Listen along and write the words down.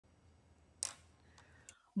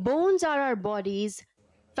Bones are our body's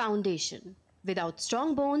foundation. Without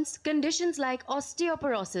strong bones, conditions like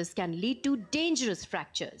osteoporosis can lead to dangerous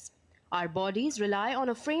fractures. Our bodies rely on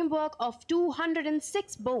a framework of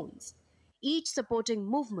 206 bones, each supporting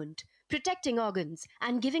movement, protecting organs,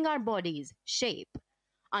 and giving our bodies shape.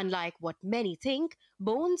 Unlike what many think,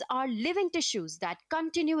 bones are living tissues that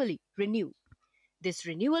continually renew. This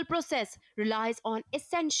renewal process relies on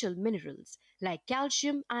essential minerals like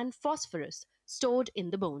calcium and phosphorus stored in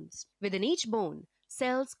the bones. Within each bone,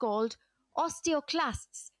 cells called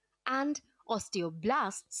osteoclasts and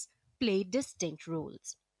osteoblasts play distinct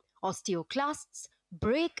roles. Osteoclasts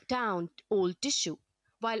break down old tissue,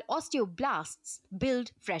 while osteoblasts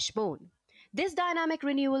build fresh bone. This dynamic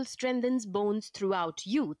renewal strengthens bones throughout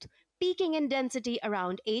youth, peaking in density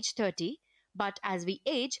around age 30, but as we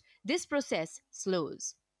age, this process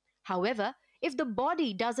slows. However, if the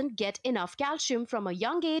body doesn't get enough calcium from a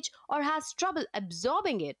young age or has trouble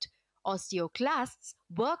absorbing it, osteoclasts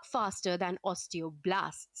work faster than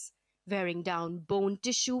osteoblasts, wearing down bone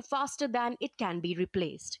tissue faster than it can be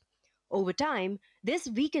replaced. Over time, this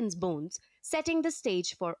weakens bones, setting the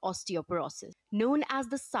stage for osteoporosis. Known as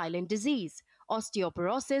the silent disease,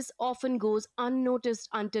 osteoporosis often goes unnoticed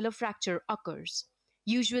until a fracture occurs,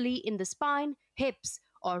 usually in the spine, hips,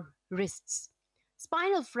 or wrists.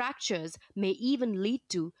 Spinal fractures may even lead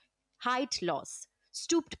to height loss,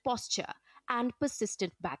 stooped posture, and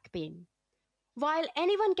persistent back pain. While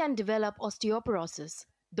anyone can develop osteoporosis,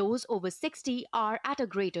 those over 60 are at a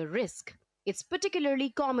greater risk. It's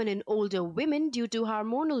particularly common in older women due to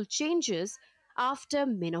hormonal changes after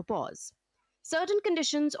menopause. Certain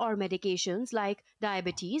conditions or medications like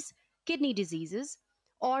diabetes, kidney diseases,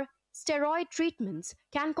 or steroid treatments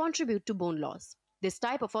can contribute to bone loss. This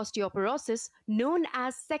type of osteoporosis, known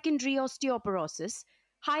as secondary osteoporosis,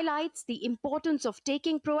 highlights the importance of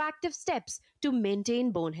taking proactive steps to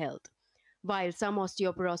maintain bone health. While some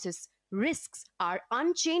osteoporosis risks are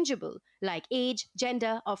unchangeable, like age,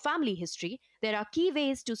 gender, or family history, there are key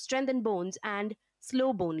ways to strengthen bones and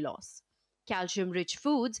slow bone loss. Calcium rich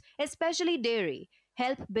foods, especially dairy,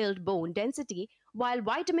 help build bone density, while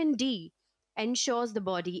vitamin D ensures the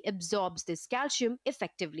body absorbs this calcium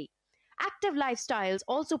effectively. Active lifestyles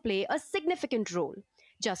also play a significant role.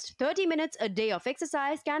 Just 30 minutes a day of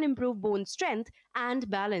exercise can improve bone strength and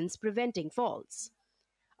balance, preventing falls.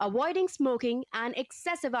 Avoiding smoking and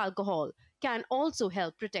excessive alcohol can also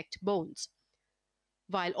help protect bones.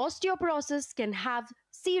 While osteoporosis can have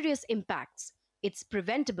serious impacts, it's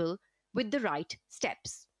preventable with the right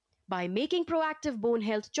steps. By making proactive bone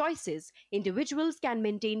health choices, individuals can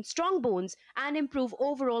maintain strong bones and improve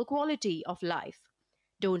overall quality of life.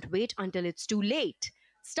 Don't wait until it's too late.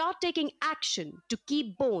 Start taking action to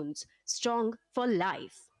keep bones strong for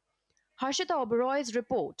life. Harshita Oberoi's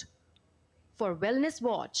report for Wellness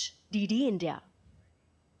Watch, DD India.